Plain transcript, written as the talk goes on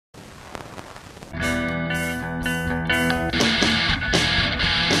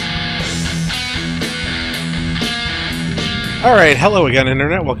Alright, hello again,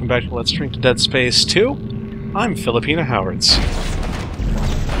 Internet. Welcome back to Let's Drink to Deadspace 2. I'm Filipina Howards.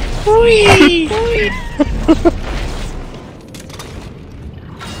 Whee!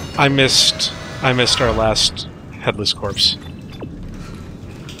 I missed our last headless corpse.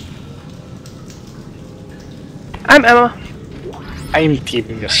 I'm Emma. I'm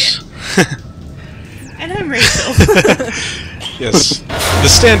Team. Yes. And I'm Rachel. Yes. The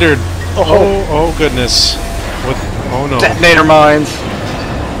standard. Oh goodness. What? Oh no. Detonator mines.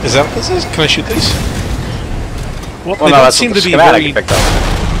 Is that what this is? Can I shoot these? Well, Well, they no, don't that's seem what the to be schematic very picked up.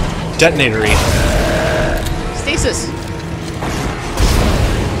 detonatory. Stasis.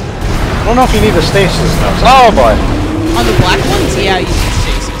 I don't know if you need a stasis though. Oh boy. On the black ones, yeah, you need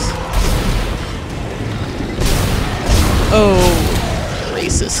stasis. Oh,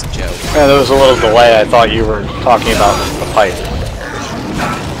 racist joke. Yeah, there was a little delay. I thought you were talking about the pipe.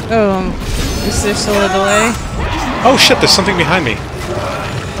 Oh, is there still a delay? Oh shit! There's something behind me.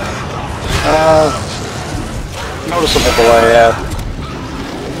 Noticeable delay, yeah.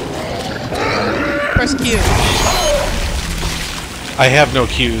 Press Q. I have no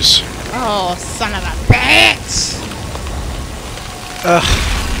cues. Oh, son of a bitch!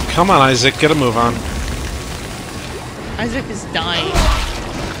 Come on, Isaac. Get a move on. Isaac is dying.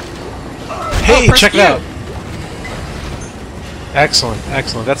 Hey, press check it Q. out. Excellent,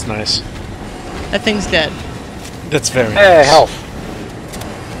 excellent. That's nice. That thing's dead. That's very Hey, nice. health.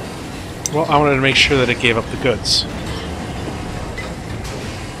 Well, I wanted to make sure that it gave up the goods.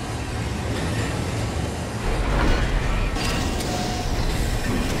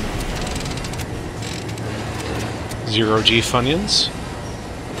 Zero-G Funyuns.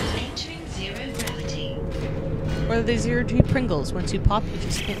 Entering zero gravity. Or are they zero-G Pringles? Once you pop, you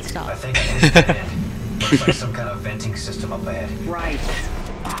just can't stop. I think I understand. Looks like some kind of venting system up ahead. Right.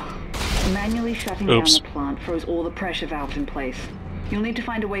 Manually shutting Oops. down the plant froze all the pressure valves in place. You'll need to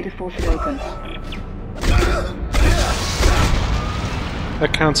find a way to force it open.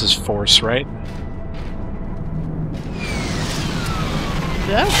 That counts as force, right? Did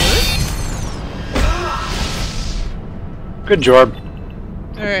that Good job. work?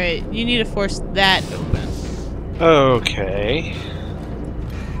 Alright, you need to force that open. Okay.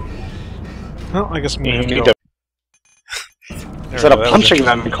 Well, I guess I'm gonna You have to need go. to instead of punching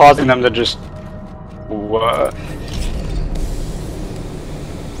them and causing them to just. What?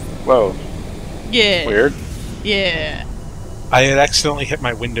 Whoa. Yeah. Weird. Yeah. I had accidentally hit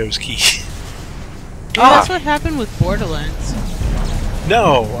my Windows key. Yeah, that's what happened with Borderlands.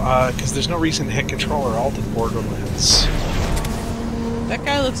 No, because there's no reason to hit Control or Alt in Borderlands. That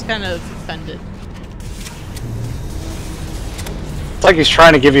guy looks kind of offended. It's like he's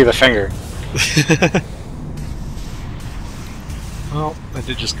trying to give you the finger. Well, I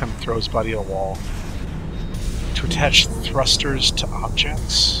did just kind of throw his body at a wall. To attach thrusters to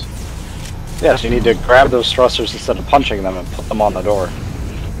objects? Yes, you need to grab those thrusters instead of punching them and put them on the door.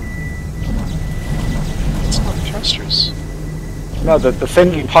 It's not thrusters. No, the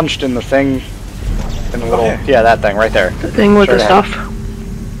thing you punched in the thing, in the little, yeah, that thing right there. The thing with Sure the have. stuff.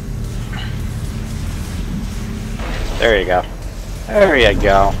 There you go. There you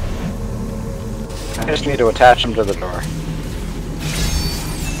go. I just need to attach them to the door.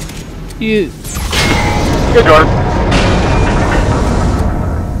 You. Good door.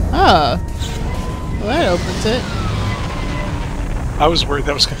 Oh. Well, that opens it. I was worried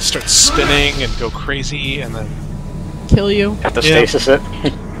that was going to start spinning and go crazy, and then... Kill you. Have to Yeah. stasis it.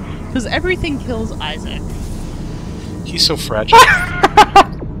 Because everything kills Isaac. He's so fragile.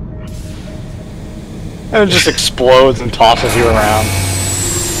 And it just explodes and tosses you around.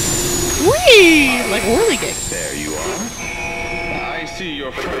 Whee! Like whirligig. There you are. I see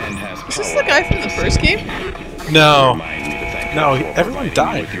your friend has Is this the guy from the first game? No. Remind me to thank No, you for everyone providing me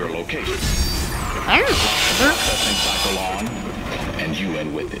died. with your location. I don't remember. Processing cycle on, and you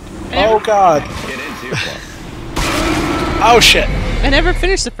in with it. Oh god. It ends here, Clark. Oh shit. I never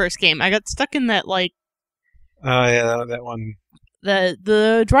finished the first game. I got stuck in that, like, Oh yeah, that one.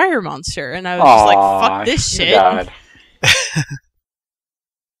 the dryer monster, and I was just like, fuck this you shit. died.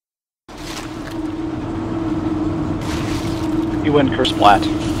 You win Curse Splat.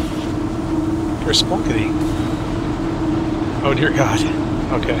 For Splunkety. Oh dear god.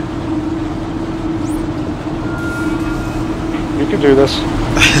 Okay. You can do this.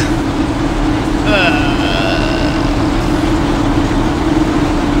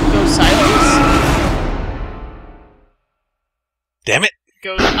 Go Silas. Damn it.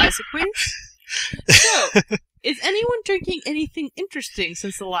 Go Isaac, please. So, is anyone drinking anything interesting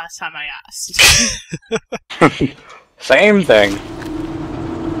since the last time I asked? Same thing.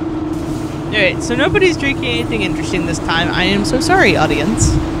 Alright, so nobody's drinking anything interesting this time. I am so sorry,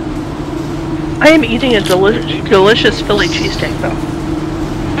 audience. I am eating a delicious Philly cheesesteak, though.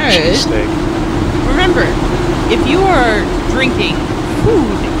 Alright. Cheesesteak. Remember, if you are drinking,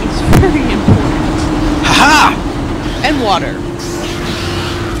 food is very important. Haha! And water.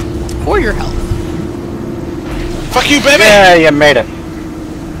 For your health. Fuck you, baby! Yeah, you made it.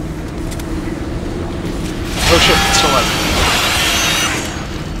 Oh shit, it's still alive.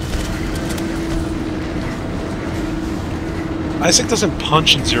 Isaac doesn't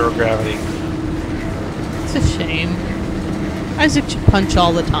punch in zero gravity. It's a shame. Isaac should punch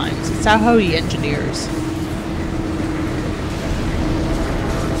all the times. It's how he engineers.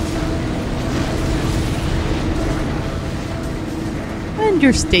 And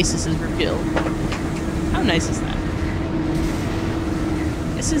your stasis is revealed. How nice is that?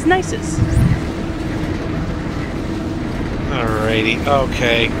 This is nicest. Alrighty,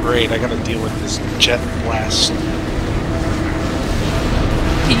 okay, great. I gotta deal with this jet blast.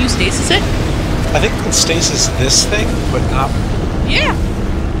 Can you stasis it? I think it stasis this thing, but not. Yeah!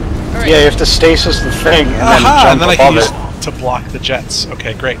 Alright. Yeah, you have to stasis the thing and then Aha! jump And then I can above use it. it to block the jets.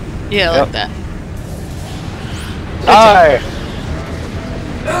 Okay, great. Yeah, Yep. like that. Die!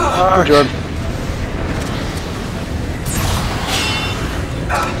 Oh, Jordan.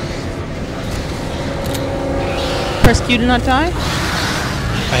 Press Q to not die?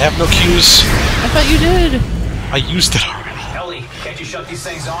 I have no cues. I thought you did. I used it already. Ellie, can't you shut these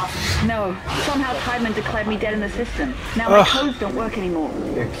things off? No, somehow Tideman declared me dead in the system. Now my Ugh. codes don't work anymore.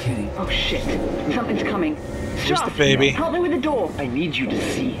 You're kidding. Oh shit, something's coming. Here's the Stross, baby. help me with the door. I need you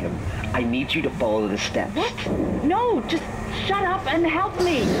to see him. I need you to follow the steps. What? No, just shut up and help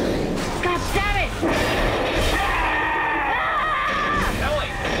me. God damn it!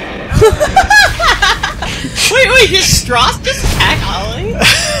 Wait, did Stross just attack Ollie?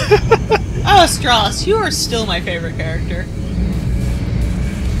 Oh, Stross, you are still my favorite character.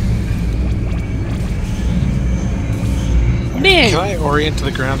 Man, Can I orient to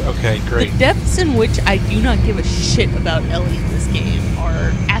the ground? Okay, great. the depths in which I do not give a shit about Ellie in this game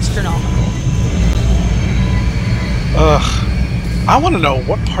are astronomical. Ugh. I want to know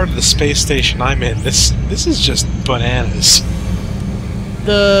what part of the space station I'm in. This is just bananas.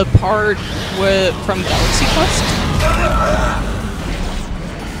 The part from Galaxy Quest?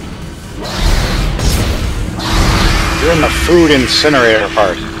 You're in the food incinerator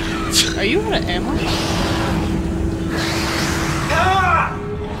part. Are you out of ammo?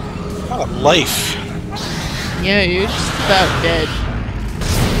 Out of life. Yeah, you're just about dead.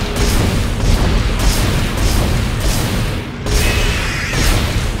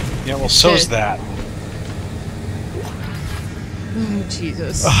 Yeah, well, so's that. Oh,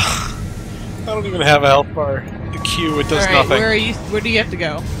 Jesus. Ugh. I don't even have a health bar. The Q, it does Alright, nothing. where are you? Where do you have to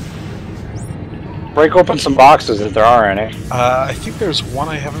go? Break open some boxes if there are any. I think there's one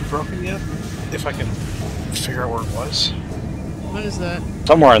I haven't broken yet. If I can figure out where it was. What is that?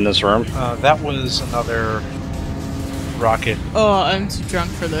 Somewhere in this room. That was another rocket Oh, I'm too drunk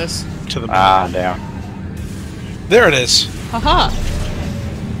for this. to the moon. Ah, damn. There it is. Haha!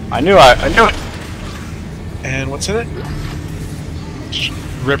 I knew it. And what's in it?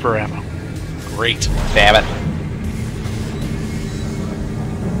 Ripper ammo. Great. Damn it.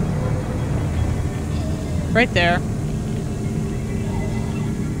 Right there.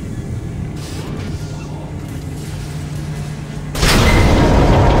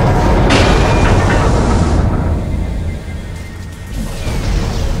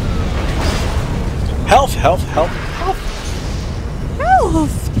 Health. Health!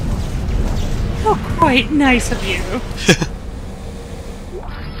 Oh, quite nice of you.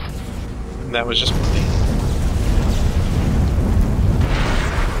 And that was just me.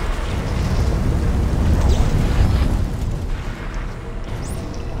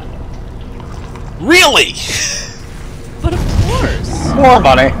 Really? But of course. More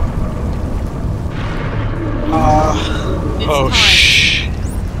money. It's Oh, time.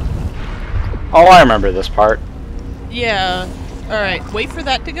 Oh, I remember this part. Yeah. Alright, wait for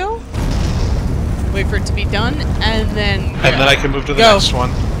that to go. Wait for it to be done, and then... And then I can move to the Go. next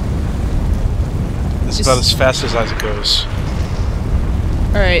one. This is Just- about as fast as Isaac goes.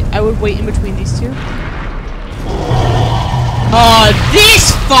 Alright, I would wait in between these two. Oh,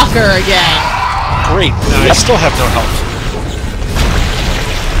 this fucker again! Great. Now I still have no health.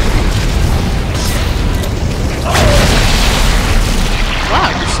 Wow,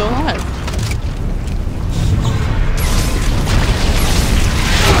 you're still alive.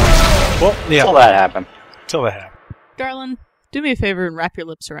 Well, yeah. Till that happened. Till that happened. Darlin, do me a favor and wrap your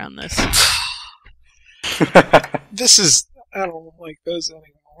lips around this. This is... I don't like those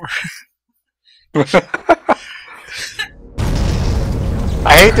anymore. I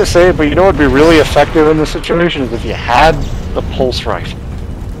hate to say it, but you know what would be really effective in this situation is if you had the pulse rifle.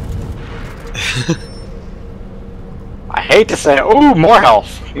 I hate to say it. Ooh, more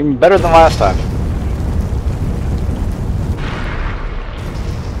health. Even better than last time.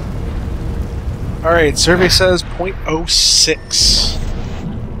 Alright, survey says 0.06.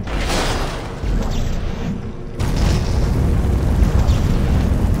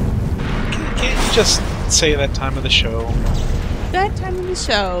 Can't you just say that time of the show? That time of the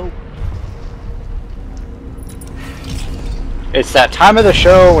show. It's that time of the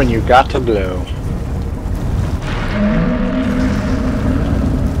show when you got to blow.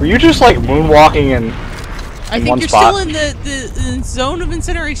 Were you just like moonwalking in I think one you're spot? still in the zone of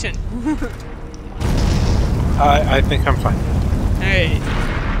incineration. I think I'm fine. Alright.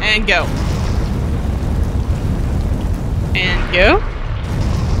 And go. And go.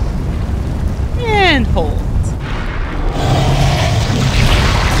 And hold.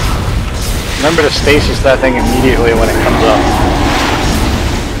 Remember to stasis that thing immediately when it comes up.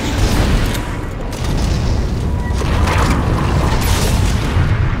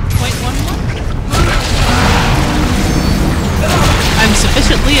 I'm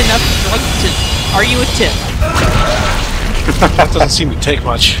sufficiently enough drugged to argue a tip. That doesn't seem to take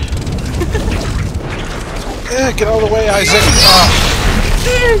much. Yeah, get out of the way, Isaac.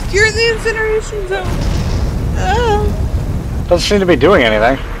 You're in the incineration zone. Doesn't seem to be doing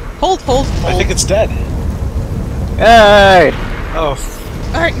anything. Hold. I think it's dead. Yay! Oh,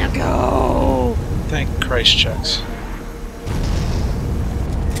 Alright, now go. thank Christ checks.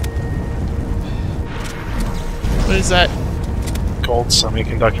 What is that? Gold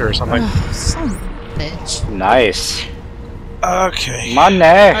semiconductor or something. Oh, son of a bitch. Nice. Okay. Money!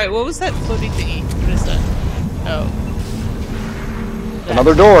 Alright, what was that floating thingy? What is that? Oh.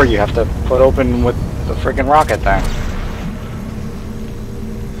 Another door you have to put open with the freaking rocket thing.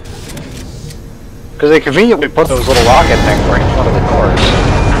 Because they conveniently put those little rocket things right in front of the doors.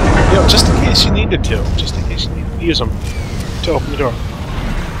 You know, just in case you needed to. Just in case you needed to use them to open the door.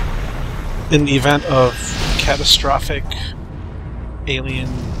 In the event of catastrophic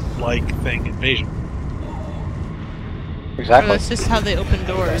alien-like thing invasion. Or Exactly. that's just how they open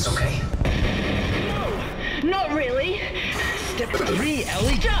doors. Okay. Not really. Step 3,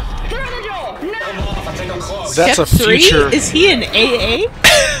 Ellie. Jump through the door. No. I think I'm close. That's Step a future. 3? Is he an AA?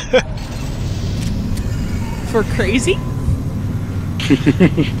 For crazy?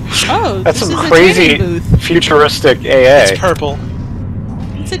 Oh, That's this some is crazy a tanning booth. futuristic AA. It's purple.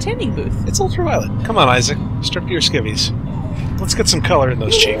 It's a tanning booth. It's ultraviolet. Come on, Isaac. Strip your skivvies. Let's get some color in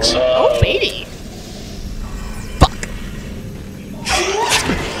those cheeks. Oh, baby. Fuck.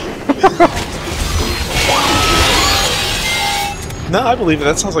 No, I believe it.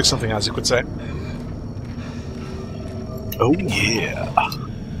 That sounds like something Isaac would say. Oh, yeah.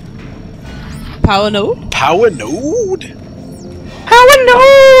 Power node? Power node? Power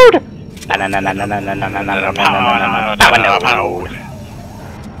node! Power node.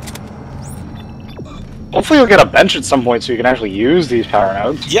 Hopefully you'll get a bench at some point so you can actually use these power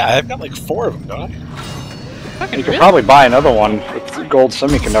nodes. Yeah, I've got like 4 of them, don't I? Fucking You could really? probably buy another one with the gold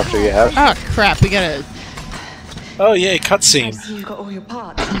semiconductor you have. Oh, crap. We gotta... Oh, yay, cutscene. You got all your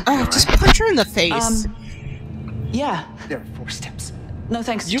parts. Oh, just punch her in the face. Yeah. There are 4 steps. No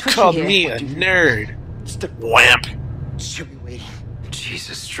thanks. You Twitchy called here. me a nerd. Step Wamp. She'll be waiting.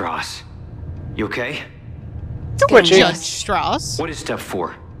 Jesus, Stross. You okay? Twitchy. Judge Strauss. What is step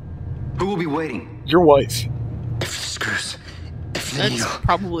 4? Who will be waiting? Your wife. If the screws. If the That's needle.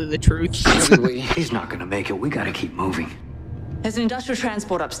 probably the truth. She'll be waiting. He's not gonna make it. We gotta keep moving. There's an industrial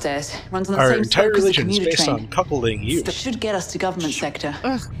transport upstairs. Runs on the Our same entire spoke as the religion is commuter based train. on cuckolding you. Should get us to government sector.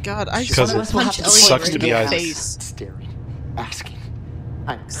 Oh, God. I just Because want it to punch Elliot sucks right to be in the Isaac. face. Staring. Asking.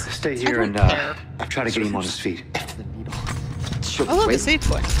 Stay I here don't and care. I've tried to get him on his feet. If the needle. She'll Oh, look, a wait. save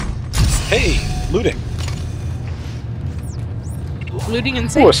point. Hey, looting. Looting and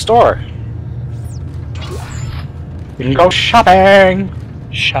Ooh, a save. store. You can go shopping.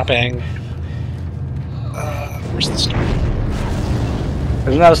 Shopping. Where's the store?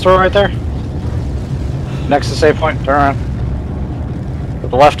 Isn't that a store right there? Next to the save point. Turn around. To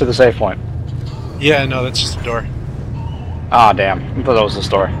the left of the save point. Yeah, no, that's just a door. Ah, damn. I thought that was the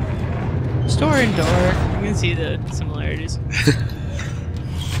store. Store and door. You can see the similarities.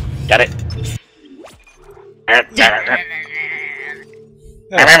 Got it.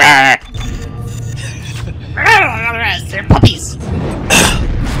 They're puppies.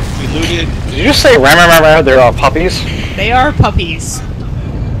 We looted. Did you just say they're puppies? They are puppies.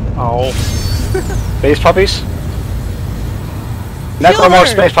 Oh. Space puppies? Necromorph Killer.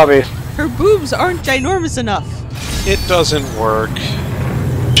 space puppies. Her boobs aren't ginormous enough. It doesn't work.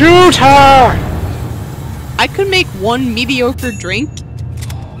 Shoot her! I could make one mediocre drink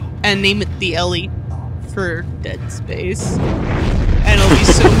and name it the Ellie for Deadspace. And it'll be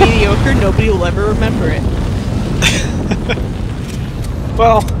so mediocre nobody will ever remember it.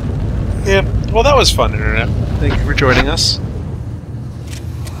 Well, yeah. Well, that was fun, Internet. Thank you for joining us.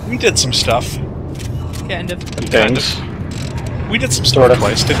 We did some stuff. Kind of. Things. We did some stuff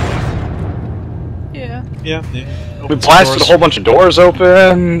twice, didn't we? Yeah. Yeah. We blasted a whole bunch of doors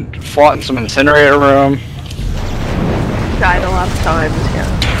open, fought in some incinerator room. Died a lot of times, yeah.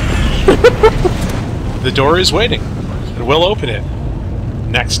 The door is waiting, and we'll open it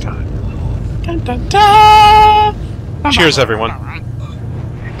next time. Dun, dun, dun. Cheers, everyone.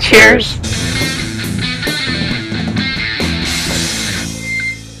 Cheers.